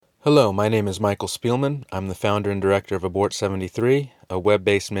Hello, my name is Michael Spielman. I'm the founder and director of Abort 73, a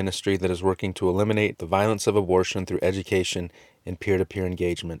web-based ministry that is working to eliminate the violence of abortion through education and peer-to-peer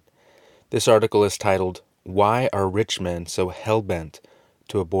engagement. This article is titled, "Why Are Rich Men So Hellbent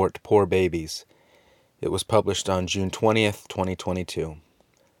to Abort Poor Babies?" It was published on June 20th, 2022.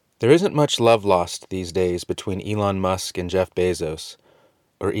 There isn't much love lost these days between Elon Musk and Jeff Bezos,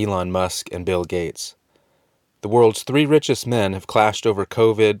 or Elon Musk and Bill Gates. The world's three richest men have clashed over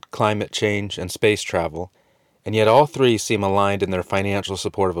COVID, climate change, and space travel, and yet all three seem aligned in their financial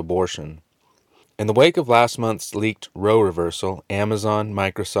support of abortion. In the wake of last month's leaked Roe reversal, Amazon,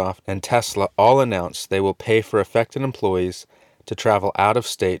 Microsoft, and Tesla all announced they will pay for affected employees to travel out of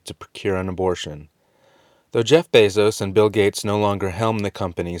state to procure an abortion. Though Jeff Bezos and Bill Gates no longer helm the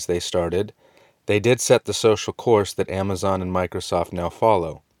companies they started, they did set the social course that Amazon and Microsoft now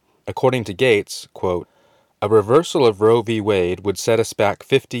follow. According to Gates, quote, "A reversal of Roe v. Wade would set us back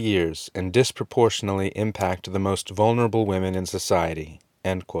 50 years and disproportionately impact the most vulnerable women in society."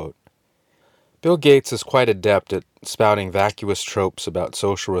 End quote. Bill Gates is quite adept at spouting vacuous tropes about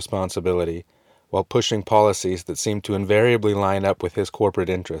social responsibility while pushing policies that seem to invariably line up with his corporate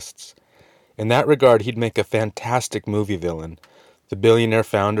interests. In that regard, he'd make a fantastic movie villain, the billionaire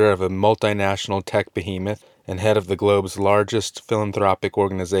founder of a multinational tech behemoth and head of the globe's largest philanthropic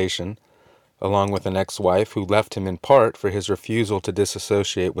organization, along with an ex-wife who left him in part for his refusal to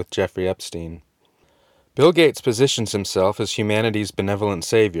disassociate with Jeffrey Epstein. Bill Gates positions himself as humanity's benevolent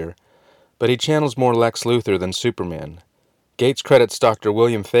savior, but he channels more Lex Luthor than Superman. Gates credits Dr.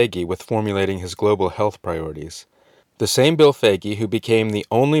 William Fauci with formulating his global health priorities. The same Bill Fauci who became the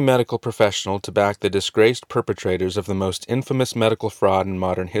only medical professional to back the disgraced perpetrators of the most infamous medical fraud in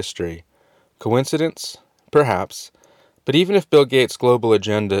modern history. Coincidence? Perhaps. But even if Bill Gates' global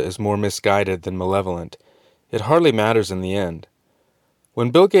agenda is more misguided than malevolent, it hardly matters in the end. When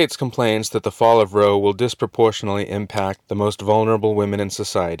Bill Gates complains that the fall of Roe will disproportionately impact the most vulnerable women in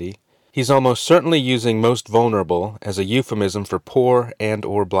society, he's almost certainly using most vulnerable as a euphemism for poor and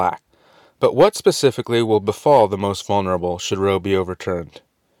or black. But what specifically will befall the most vulnerable should Roe be overturned?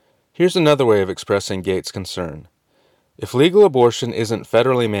 Here's another way of expressing Gates' concern. If legal abortion isn't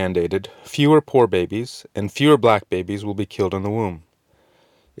federally mandated, fewer poor babies and fewer black babies will be killed in the womb.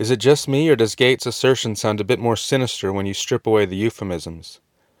 Is it just me, or does Gates' assertion sound a bit more sinister when you strip away the euphemisms?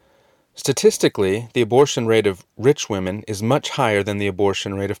 Statistically, the abortion rate of rich women is much higher than the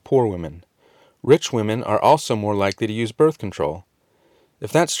abortion rate of poor women. Rich women are also more likely to use birth control.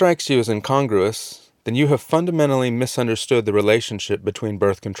 If that strikes you as incongruous, then you have fundamentally misunderstood the relationship between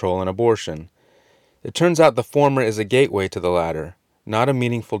birth control and abortion. It turns out the former is a gateway to the latter, not a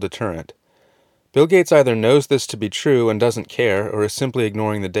meaningful deterrent. Bill Gates either knows this to be true and doesn't care, or is simply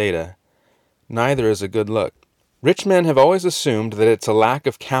ignoring the data. Neither is a good look. Rich men have always assumed that it's a lack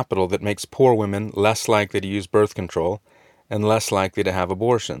of capital that makes poor women less likely to use birth control and less likely to have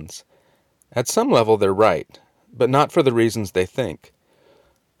abortions. At some level they're right, but not for the reasons they think.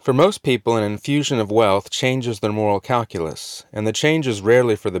 For most people, an infusion of wealth changes their moral calculus, and the change is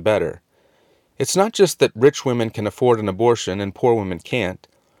rarely for the better. It's not just that rich women can afford an abortion and poor women can't.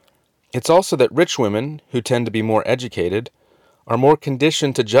 It's also that rich women, who tend to be more educated, are more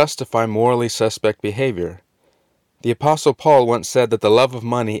conditioned to justify morally suspect behavior. The Apostle Paul once said that the love of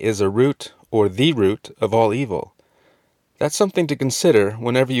money is a root, or the root, of all evil. That's something to consider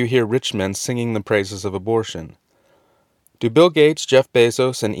whenever you hear rich men singing the praises of abortion. Do Bill Gates, Jeff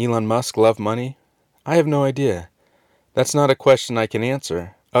Bezos, and Elon Musk love money? I have no idea. That's not a question I can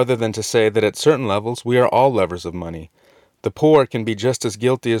answer, other than to say that at certain levels we are all lovers of money. The poor can be just as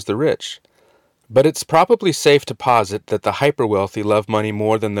guilty as the rich. But it's probably safe to posit that the hyper-wealthy love money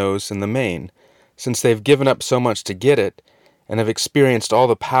more than those in the main, since they've given up so much to get it, and have experienced all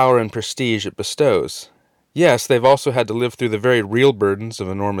the power and prestige it bestows. Yes, they've also had to live through the very real burdens of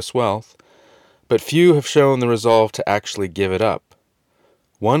enormous wealth, but few have shown the resolve to actually give it up.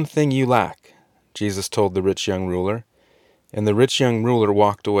 "One thing you lack," Jesus told the rich young ruler, and the rich young ruler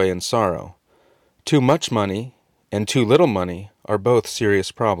walked away in sorrow. Too much money and too little money are both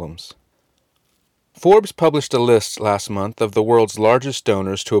serious problems. Forbes published a list last month of the world's largest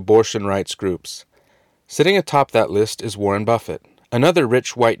donors to abortion rights groups. Sitting atop that list is Warren Buffett, another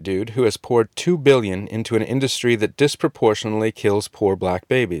rich white dude who has poured $2 billion into an industry that disproportionately kills poor black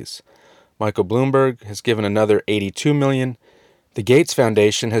babies. Michael Bloomberg has given another $82 million. The Gates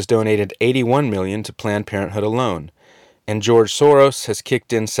Foundation has donated $81 million to Planned Parenthood alone. And George Soros has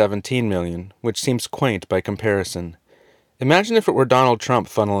kicked in $17 million, which seems quaint by comparison. Imagine if it were Donald Trump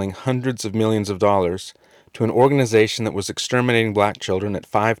funneling hundreds of millions of dollars to an organization that was exterminating black children at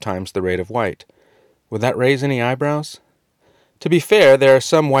 5 times the rate of white. Would that raise any eyebrows? To be fair, there are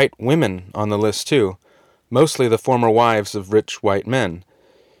some white women on the list too, mostly the former wives of rich white men.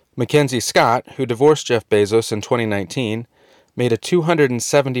 Mackenzie Scott, who divorced Jeff Bezos in 2019, made a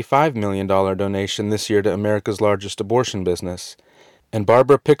 $275 million donation this year to America's largest abortion business, and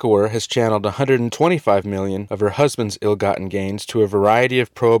Barbara Pickauer has channeled $125 million of her husband's ill-gotten gains to a variety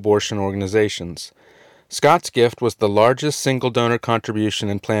of pro-abortion organizations. Scott's gift was the largest single donor contribution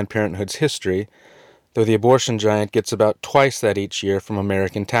in Planned Parenthood's history, though the abortion giant gets about twice that each year from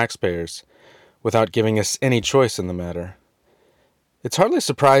American taxpayers, without giving us any choice in the matter. It's hardly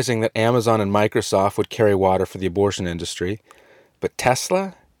surprising that Amazon and Microsoft would carry water for the abortion industry, but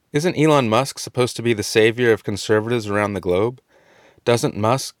Tesla? Isn't Elon Musk supposed to be the savior of conservatives around the globe? Doesn't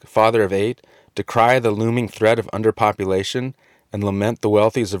Musk, father of 8, decry the looming threat of underpopulation and lament the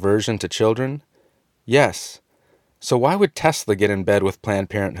wealthy's aversion to children? Yes. So why would Tesla get in bed with Planned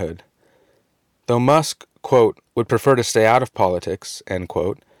Parenthood? Though Musk, quote, would prefer to stay out of politics, end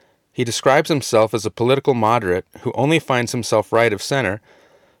quote, he describes himself as a political moderate who only finds himself right of center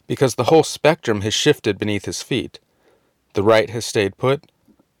because the whole spectrum has shifted beneath his feet. The right has stayed put,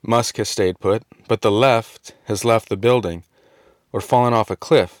 Musk has stayed put, but the left has left the building, or fallen off a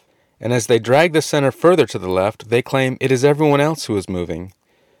cliff, and as they drag the center further to the left, they claim it is everyone else who is moving.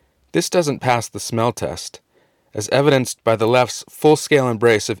 This doesn't pass the smell test, as evidenced by the left's full-scale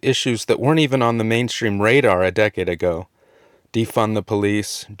embrace of issues that weren't even on the mainstream radar a decade ago. Defund the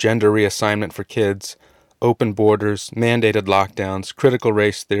police, gender reassignment for kids, open borders, mandated lockdowns, critical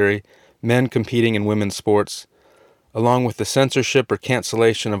race theory, men competing in women's sports, along with the censorship or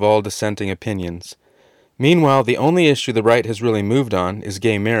cancellation of all dissenting opinions. Meanwhile, the only issue the right has really moved on is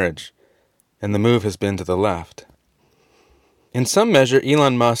gay marriage, and the move has been to the left. In some measure,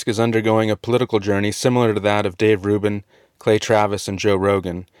 Elon Musk is undergoing a political journey similar to that of Dave Rubin, Clay Travis, and Joe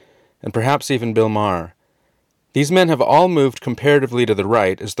Rogan, and perhaps even Bill Maher. These men have all moved comparatively to the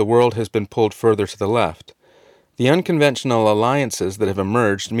right as the world has been pulled further to the left. The unconventional alliances that have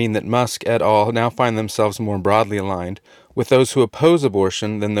emerged mean that Musk et al. Now find themselves more broadly aligned with those who oppose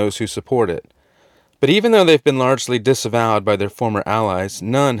abortion than those who support it. But even though they've been largely disavowed by their former allies,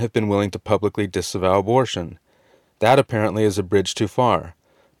 none have been willing to publicly disavow abortion. That apparently is a bridge too far.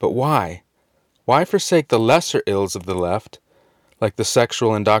 But why? Why forsake the lesser ills of the left, like the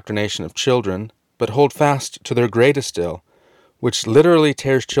sexual indoctrination of children, but hold fast to their greatest ill, which literally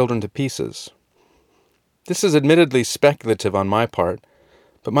tears children to pieces? This is admittedly speculative on my part,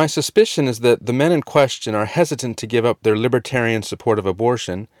 but my suspicion is that the men in question are hesitant to give up their libertarian support of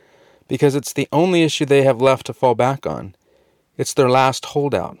abortion because it's the only issue they have left to fall back on. It's their last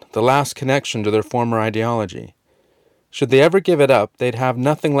holdout, the last connection to their former ideology. Should they ever give it up, they'd have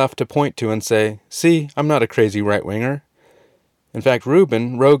nothing left to point to and say, "See, I'm not a crazy right-winger." In fact,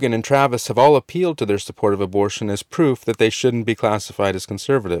 Rubin, Rogan, and Travis have all appealed to their support of abortion as proof that they shouldn't be classified as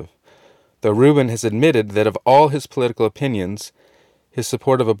conservative, though Rubin has admitted that of all his political opinions, his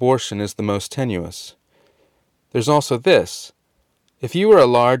support of abortion is the most tenuous. There's also this. If you were a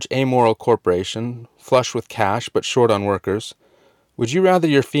large, amoral corporation, flush with cash but short on workers, would you rather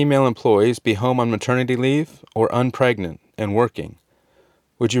your female employees be home on maternity leave or unpregnant and working?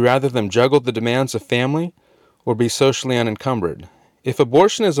 Would you rather them juggle the demands of family or be socially unencumbered? If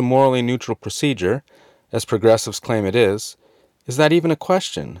abortion is a morally neutral procedure, as progressives claim it is that even a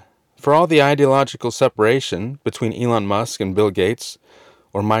question? For all the ideological separation between Elon Musk and Bill Gates,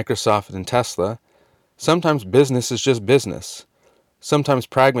 or Microsoft and Tesla, sometimes business is just business. Sometimes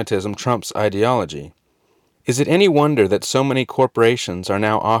pragmatism trumps ideology. Is it any wonder that so many corporations are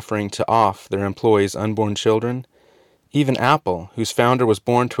now offering to off their employees' unborn children? Even Apple, whose founder was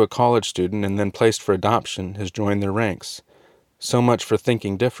born to a college student and then placed for adoption, has joined their ranks. So much for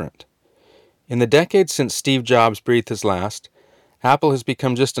thinking different. In the decades since Steve Jobs breathed his last, Apple has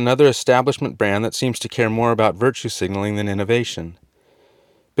become just another establishment brand that seems to care more about virtue signaling than innovation.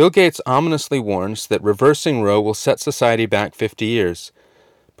 Bill Gates ominously warns that reversing Roe will set society back 50 years.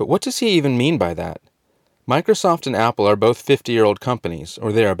 But what does he even mean by that? Microsoft and Apple are both 50-year-old companies,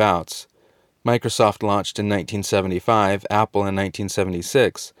 or thereabouts. Microsoft launched in 1975, Apple in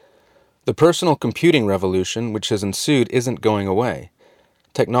 1976. The personal computing revolution which has ensued isn't going away.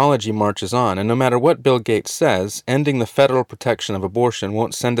 Technology marches on, and no matter what Bill Gates says, ending the federal protection of abortion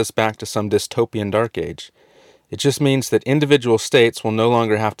won't send us back to some dystopian dark age. It just means that individual states will no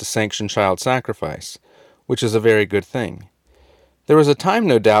longer have to sanction child sacrifice, which is a very good thing. There was a time,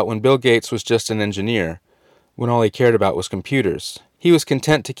 no doubt, when Bill Gates was just an engineer, when all he cared about was computers. He was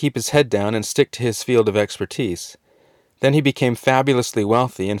content to keep his head down and stick to his field of expertise. Then he became fabulously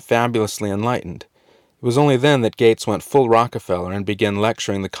wealthy and fabulously enlightened. It was only then that Gates went full Rockefeller and began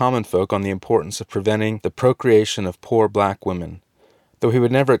lecturing the common folk on the importance of preventing the procreation of poor black women, though he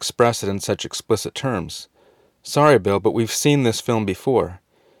would never express it in such explicit terms. Sorry, Bill, but we've seen this film before.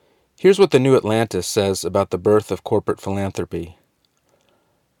 Here's what the New Atlantis says about the birth of corporate philanthropy.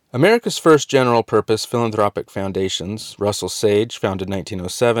 America's first general-purpose philanthropic foundations, Russell Sage, founded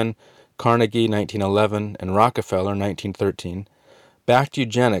 1907, Carnegie, 1911, and Rockefeller, 1913, backed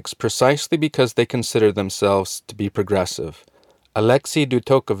eugenics precisely because they considered themselves to be progressive. Alexis de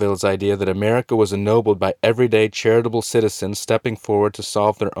Tocqueville's idea that America was ennobled by everyday charitable citizens stepping forward to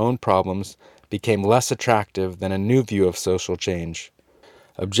solve their own problems became less attractive than a new view of social change.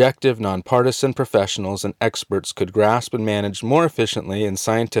 Objective, nonpartisan professionals and experts could grasp and manage more efficiently and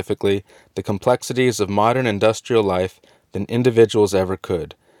scientifically the complexities of modern industrial life than individuals ever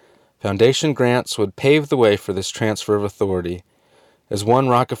could. Foundation grants would pave the way for this transfer of authority. As one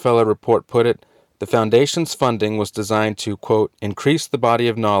Rockefeller report put it, the Foundation's funding was designed to, quote, increase the body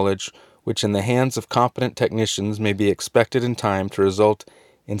of knowledge which in the hands of competent technicians may be expected in time to result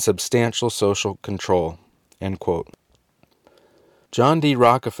in substantial social control, end quote. John D.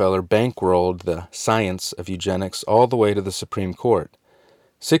 Rockefeller bankrolled the science of eugenics all the way to the Supreme Court.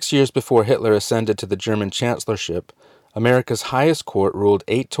 6 years before Hitler ascended to the German chancellorship, America's highest court ruled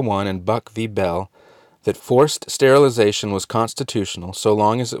 8-1 in Buck v. Bell that forced sterilization was constitutional so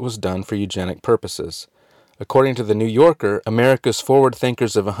long as it was done for eugenic purposes. According to the New Yorker, America's forward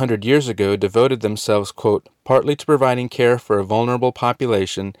thinkers of 100 years ago devoted themselves, quote, partly to providing care for a vulnerable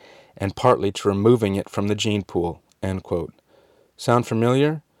population and partly to removing it from the gene pool, end quote. Sound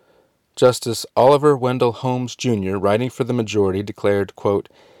familiar? Justice Oliver Wendell Holmes, Jr., writing for the majority, declared, quote,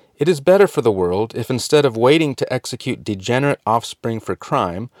 it is better for the world if instead of waiting to execute degenerate offspring for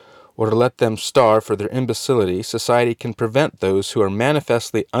crime, or to let them starve for their imbecility, society can prevent those who are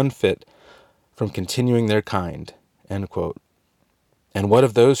manifestly unfit from continuing their kind, end quote. And what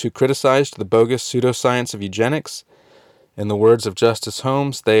of those who criticized the bogus pseudoscience of eugenics? In the words of Justice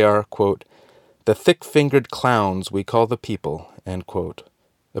Holmes, they are, quote, the thick-fingered clowns we call the people, end quote.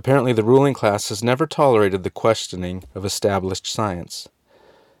 Apparently the ruling class has never tolerated the questioning of established science.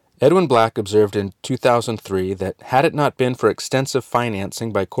 Edwin Black observed in 2003 that had it not been for extensive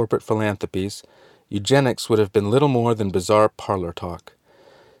financing by corporate philanthropies, eugenics would have been little more than bizarre parlor talk.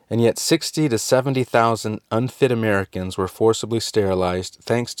 And yet 60,000 to 70,000 unfit Americans were forcibly sterilized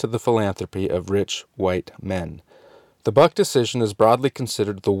thanks to the philanthropy of rich white men. The Buck decision is broadly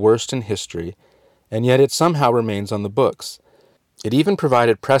considered the worst in history, and yet it somehow remains on the books. It even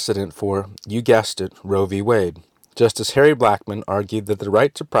provided precedent for, you guessed it, Roe v. Wade. Justice Harry Blackmun argued that the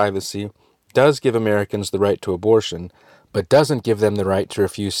right to privacy does give Americans the right to abortion, but doesn't give them the right to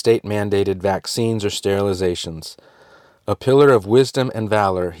refuse state-mandated vaccines or sterilizations. A pillar of wisdom and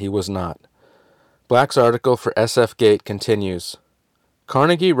valor he was not. Black's article for SF Gate continues,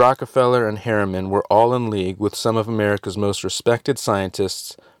 Carnegie, Rockefeller, and Harriman were all in league with some of America's most respected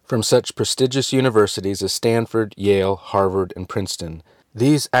scientists from such prestigious universities as Stanford, Yale, Harvard, and Princeton.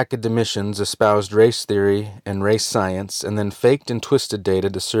 These academicians espoused race theory and race science and then faked and twisted data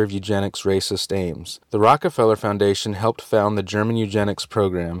to serve eugenics' racist aims. The Rockefeller Foundation helped found the German eugenics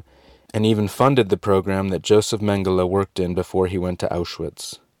program and even funded the program that Joseph Mengele worked in before he went to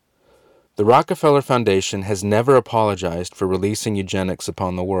Auschwitz. The Rockefeller Foundation has never apologized for releasing eugenics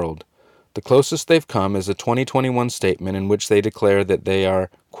upon the world. The closest they've come is a 2021 statement in which they declare that they are,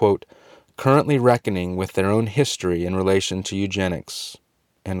 quote, currently reckoning with their own history in relation to eugenics,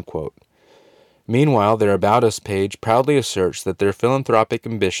 end quote. Meanwhile, their About Us page proudly asserts that their philanthropic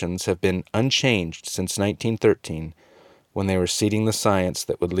ambitions have been unchanged since 1913, when they were seeding the science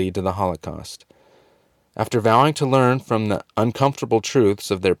that would lead to the Holocaust. After vowing to learn from the uncomfortable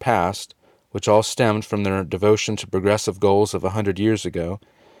truths of their past, which all stemmed from their devotion to progressive goals of 100 years ago,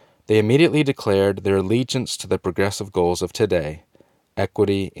 they immediately declared their allegiance to the progressive goals of today,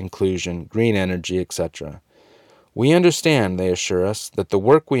 equity, inclusion, green energy, etc. We understand, they assure us, that the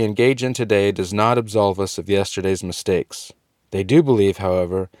work we engage in today does not absolve us of yesterday's mistakes. They do believe,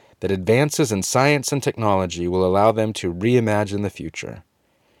 however, that advances in science and technology will allow them to reimagine the future.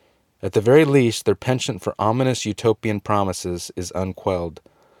 At the very least, their penchant for ominous utopian promises is unquelled.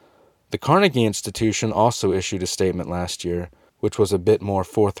 The Carnegie Institution also issued a statement last year, which was a bit more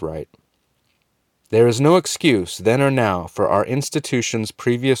forthright. There is no excuse, then or now, for our institution's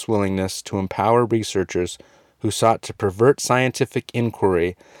previous willingness to empower researchers who sought to pervert scientific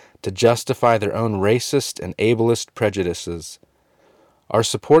inquiry to justify their own racist and ableist prejudices. Our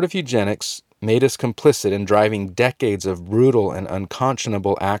support of eugenics made us complicit in driving decades of brutal and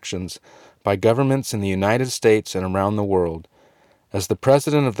unconscionable actions by governments in the United States and around the world, As the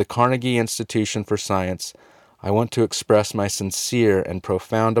president of the Carnegie Institution for Science, I want to express my sincere and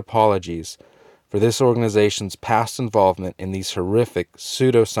profound apologies for this organization's past involvement in these horrific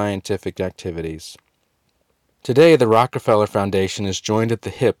pseudoscientific activities. Today, the Rockefeller Foundation is joined at the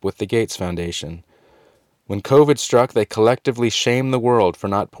hip with the Gates Foundation. When COVID struck, they collectively shamed the world for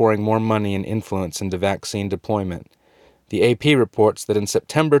not pouring more money and influence into vaccine deployment. The AP reports that in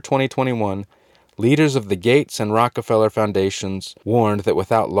September 2021, leaders of the Gates and Rockefeller Foundations warned that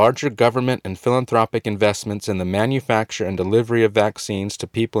without larger government and philanthropic investments in the manufacture and delivery of vaccines to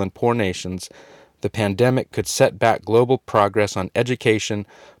people in poor nations, the pandemic could set back global progress on education,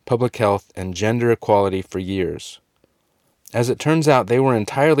 public health, and gender equality for years. As it turns out, they were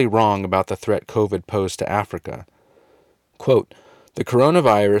entirely wrong about the threat COVID posed to Africa. Quote, "The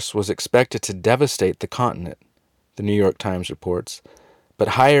coronavirus was expected to devastate the continent," the New York Times reports, "but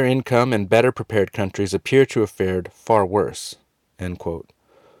higher income and better prepared countries appear to have fared far worse." End quote.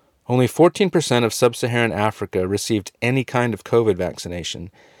 Only 14% of sub-Saharan Africa received any kind of COVID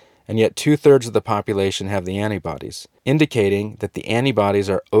vaccination, and yet 2/3 of the population have the antibodies, indicating that the antibodies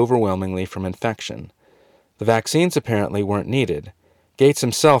are overwhelmingly from infection. The vaccines apparently weren't needed. Gates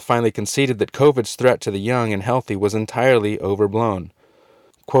himself finally conceded that COVID's threat to the young and healthy was entirely overblown.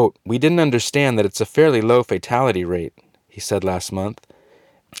 Quote, "We didn't understand that it's a fairly low fatality rate," he said last month,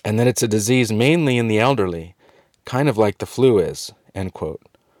 "and that it's a disease mainly in the elderly, kind of like the flu is," end quote.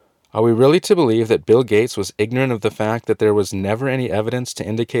 Are we really to believe that Bill Gates was ignorant of the fact that there was never any evidence to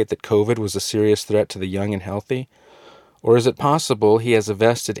indicate that COVID was a serious threat to the young and healthy? Or is it possible he has a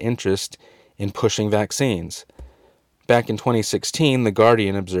vested interest in pushing vaccines? Back in 2016, The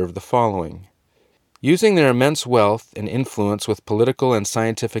Guardian observed the following. Using their immense wealth and influence with political and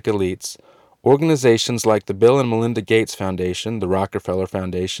scientific elites, organizations like the Bill and Melinda Gates Foundation, the Rockefeller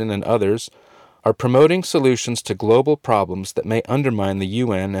Foundation, and others are promoting solutions to global problems that may undermine the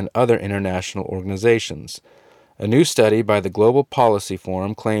UN and other international organizations. A new study by the Global Policy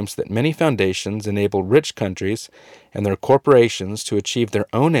Forum claims that many foundations enable rich countries and their corporations to achieve their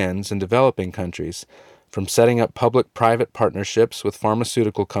own ends in developing countries, from setting up public-private partnerships with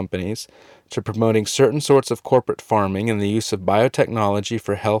pharmaceutical companies to promoting certain sorts of corporate farming and the use of biotechnology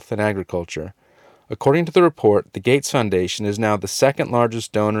for health and agriculture. According to the report, the Gates Foundation is now the second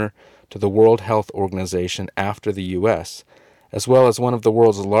largest donor to the World Health Organization after the U.S., as well as one of the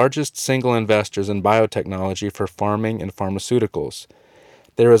world's largest single investors in biotechnology for farming and pharmaceuticals.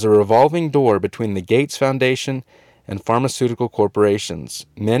 There is a revolving door between the Gates Foundation and pharmaceutical corporations.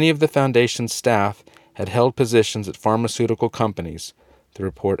 Many of the foundation's staff had held positions at pharmaceutical companies, the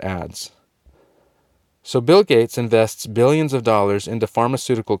report adds. So Bill Gates invests billions of dollars into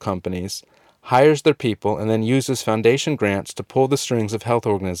pharmaceutical companies, hires their people, and then uses foundation grants to pull the strings of health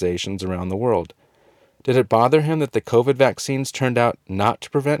organizations around the world. Did it bother him that the COVID vaccines turned out not to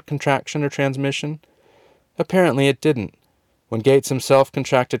prevent contraction or transmission? Apparently it didn't. When Gates himself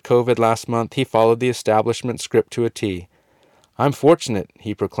contracted COVID last month, he followed the establishment script to a T. "I'm fortunate,"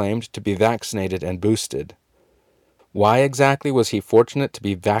 he proclaimed, "to be vaccinated and boosted." Why exactly was he fortunate to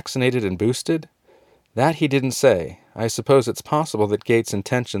be vaccinated and boosted? That he didn't say. I suppose it's possible that Gates'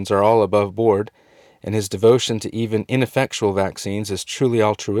 intentions are all above board, and his devotion to even ineffectual vaccines is truly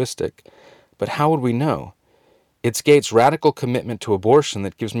altruistic. But how would we know? It's Gates' radical commitment to abortion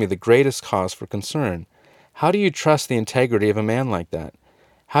that gives me the greatest cause for concern. How do you trust the integrity of a man like that?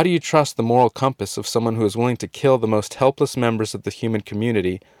 How do you trust the moral compass of someone who is willing to kill the most helpless members of the human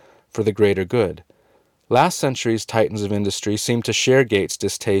community for the greater good? Last century's titans of industry seemed to share Gates'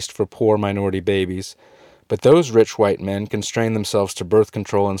 distaste for poor minority babies, but those rich white men constrained themselves to birth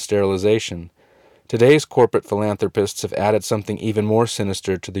control and sterilization. Today's corporate philanthropists have added something even more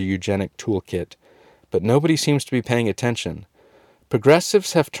sinister to the eugenic toolkit, but nobody seems to be paying attention.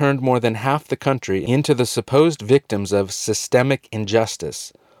 Progressives have turned more than half the country into the supposed victims of systemic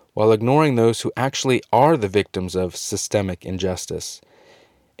injustice, while ignoring those who actually are the victims of systemic injustice.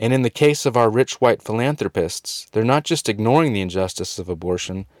 And in the case of our rich white philanthropists, they're not just ignoring the injustice of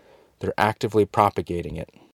abortion, they're actively propagating it.